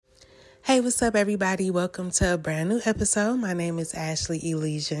Hey, what's up, everybody? Welcome to a brand new episode. My name is Ashley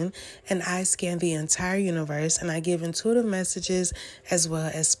Elysian, and I scan the entire universe and I give intuitive messages as well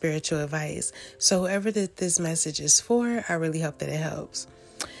as spiritual advice. So whoever that this message is for, I really hope that it helps.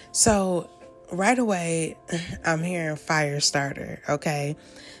 So right away, I'm hearing fire starter, okay?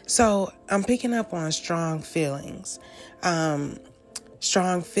 So I'm picking up on strong feelings,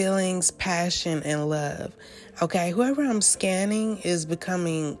 passion, and love. Okay, whoever I'm scanning is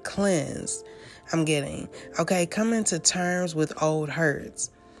becoming cleansed. I'm getting, okay, coming to terms with old hurts.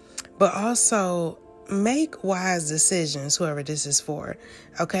 But also make wise decisions, whoever this is for.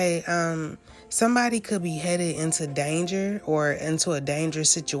 Okay, somebody could be headed into danger or into a dangerous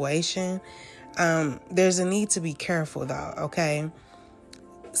situation. There's a need to be careful though, okay?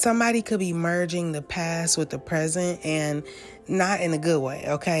 Somebody could be merging the past with the present and not in a good way,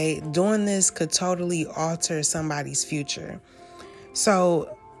 okay? Doing this could totally alter somebody's future.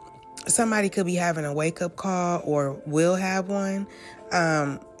 So somebody could be having a wake-up call or will have one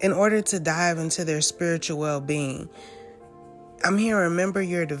in order to dive into their spiritual well-being. I'm here, remember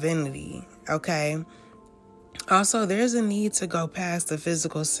your divinity, okay? Also, there's a need to go past the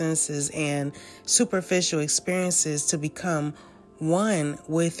physical senses and superficial experiences to become one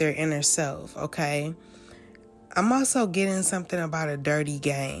with their inner self, okay? I'm also getting something about a dirty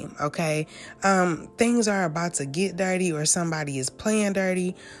game, okay? Things are about to get dirty or somebody is playing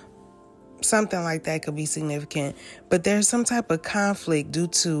dirty. Something like that could be significant. But there's some type of conflict due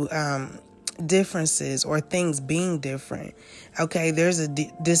to differences or things being different, okay? There's a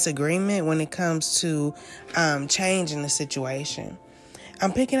disagreement when it comes to change in the situation.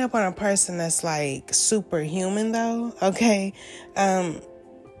 I'm picking up on a person that's like superhuman though, okay?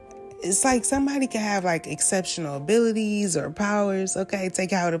 It's like somebody can have like exceptional abilities or powers, okay?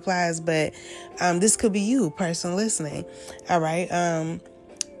 Take how it applies, but this could be you, person listening, all right?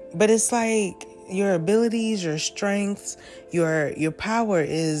 But it's like your abilities, your strengths, your power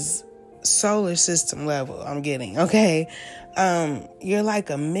is solar system level, I'm getting, okay? You're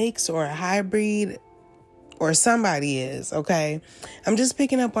like a mix or a hybrid, or somebody is, okay? I'm just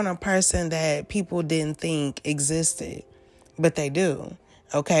picking up on a person that people didn't think existed, but they do,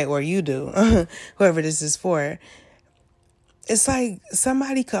 okay? Or you do, whoever this is for. It's like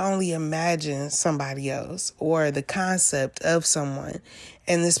somebody could only imagine somebody else or the concept of someone,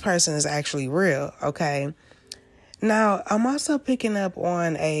 and this person is actually real, okay? Now, I'm also picking up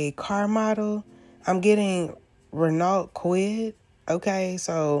on a car model. I'm getting Renault Kwid, okay?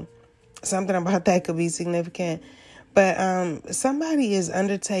 So something about that could be significant. But somebody is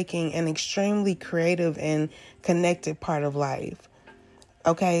undertaking an extremely creative and connected part of life.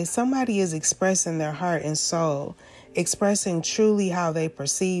 Okay, somebody is expressing their heart and soul, expressing truly how they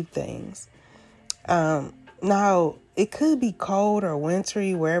perceive things. Now, it could be cold or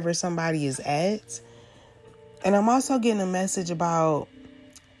wintry wherever somebody is at. And I'm also getting a message about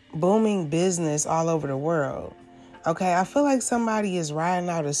booming business all over the world. Okay, I feel like somebody is riding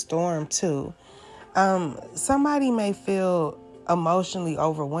out a storm too. Somebody may feel emotionally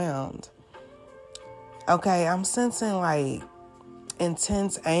overwhelmed. Okay, I'm sensing like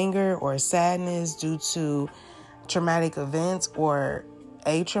intense anger or sadness due to traumatic events or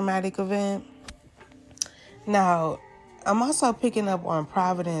a traumatic event. Now, I'm also picking up on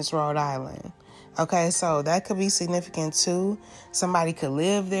Providence, Rhode Island. Okay, so that could be significant too. Somebody could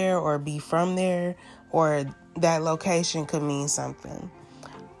live there or be from there, or that location could mean something.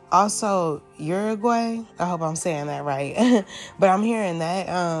 Also, Uruguay, I hope I'm saying that right, but I'm hearing that.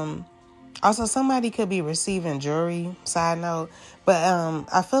 Also, somebody could be receiving jewelry, side note, but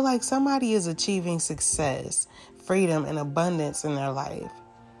I feel like somebody is achieving success, freedom, and abundance in their life.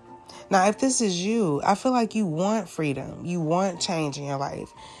 Now, if this is you, I feel like you want freedom, you want change in your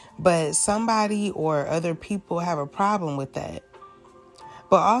life, but somebody or other people have a problem with that.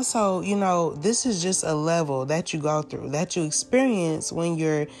 But also, this is just a level that you go through, that you experience when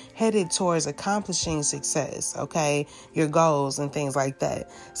you're headed towards accomplishing success, okay? Your goals and things like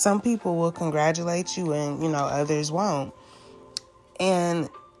that. Some people will congratulate you and, others won't. And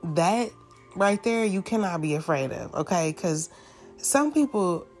that right there, you cannot be afraid of, okay? Because some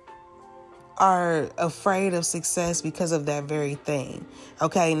people are afraid of success because of that very thing,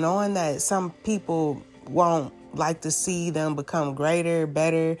 okay? Knowing that some people won't like to see them become greater,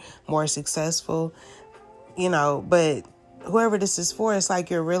 better, more successful, but whoever this is for, it's like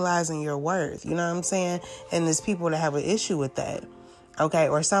you're realizing your worth, you know what I'm saying? And there's people that have an issue with that, okay?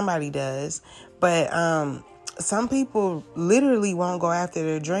 Or somebody does. But some people literally won't go after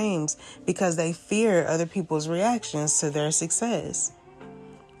their dreams because they fear other people's reactions to their success,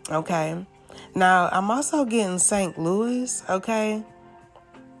 okay? Now, I'm also getting St. Louis, okay?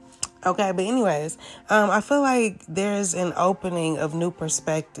 Okay, but anyways, I feel like there's an opening of new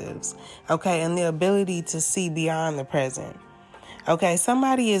perspectives, okay, and the ability to see beyond the present. Okay,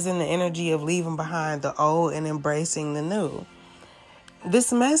 somebody is in the energy of leaving behind the old and embracing the new.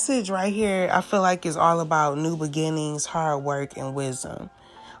 This message right here, I feel like is all about new beginnings, hard work, and wisdom.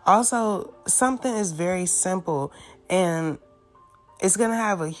 Also, something is very simple and it's going to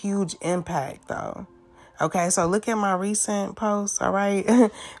have a huge impact though. Okay, so look at my recent posts, all right?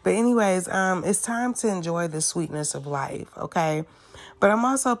 But anyways, it's time to enjoy the sweetness of life, okay? But I'm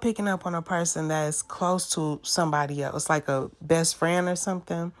also picking up on a person that's close to somebody else, like a best friend or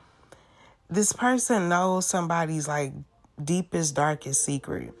something. This person knows somebody's like deepest, darkest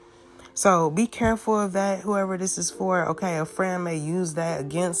secret. So be careful of that, whoever this is for. Okay, a friend may use that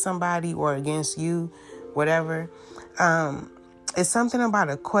against somebody or against you, whatever. It's something about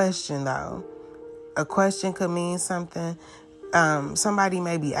a question, though. A question could mean something. Somebody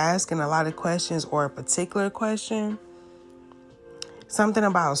may be asking a lot of questions or a particular question. Something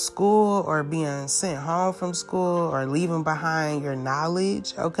about school or being sent home from school or leaving behind your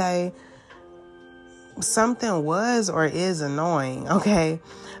knowledge, okay? Something was or is annoying, okay?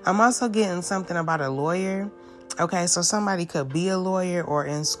 I'm also getting something about a lawyer. Okay, so somebody could be a lawyer or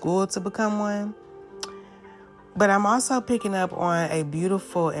in school to become one. But I'm also picking up on a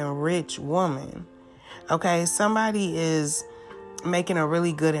beautiful and rich woman. Okay, somebody is making a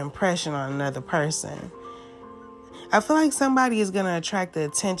really good impression on another person. I feel like somebody is going to attract the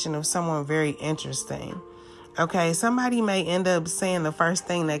attention of someone very interesting. Okay, somebody may end up saying the first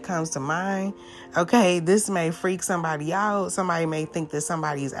thing that comes to mind. Okay, this may freak somebody out. Somebody may think that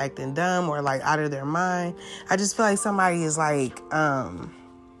somebody is acting dumb or like out of their mind. I just feel like somebody is like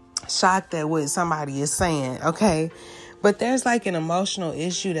shocked at what somebody is saying. Okay, but there's like an emotional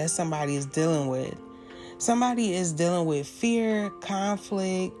issue that somebody is dealing with. Somebody is dealing with fear,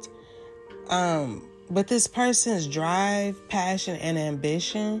 conflict, but this person's drive, passion, and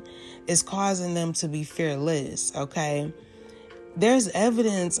ambition is causing them to be fearless, okay? There's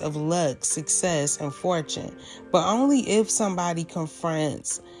evidence of luck, success, and fortune, but only if somebody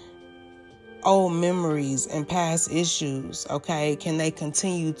confronts old memories and past issues, okay, can they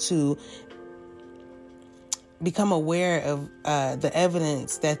continue to become aware of the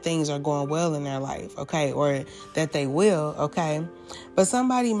evidence that things are going well in their life, okay, or that they will, okay? But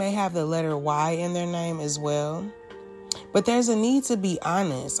somebody may have the letter Y in their name as well. But there's a need to be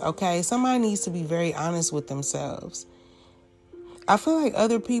honest, okay? Somebody needs to be very honest with themselves. I feel like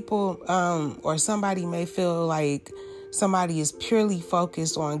other people or somebody may feel like somebody is purely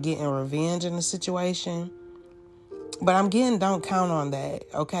focused on getting revenge in a situation. But I'm getting, don't count on that,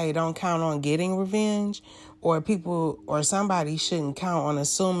 okay? Don't count on getting revenge, or people or somebody shouldn't count on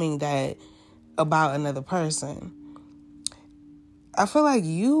assuming that about another person. I feel like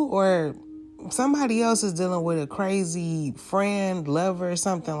you or somebody else is dealing with a crazy friend, lover,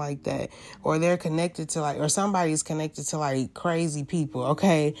 something like that. Or they're connected to like, or somebody's connected to like crazy people,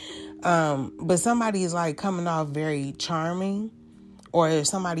 okay? But somebody is like coming off very charming, or if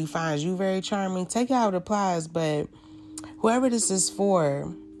somebody finds you very charming, take it how it applies. But whoever this is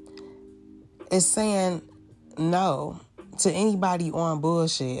for is saying no to anybody on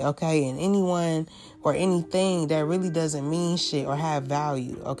bullshit, okay? And anyone or anything that really doesn't mean shit or have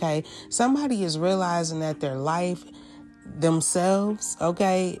value, okay? Somebody is realizing that their life, themselves,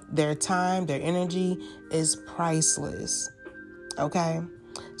 okay, their time, their energy is priceless, okay?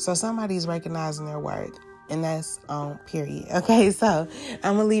 So somebody's recognizing their worth. And that's period. Okay, so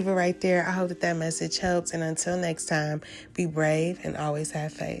I'm going to leave it right there. I hope that message helps. And until next time, be brave and always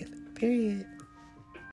have faith. Period.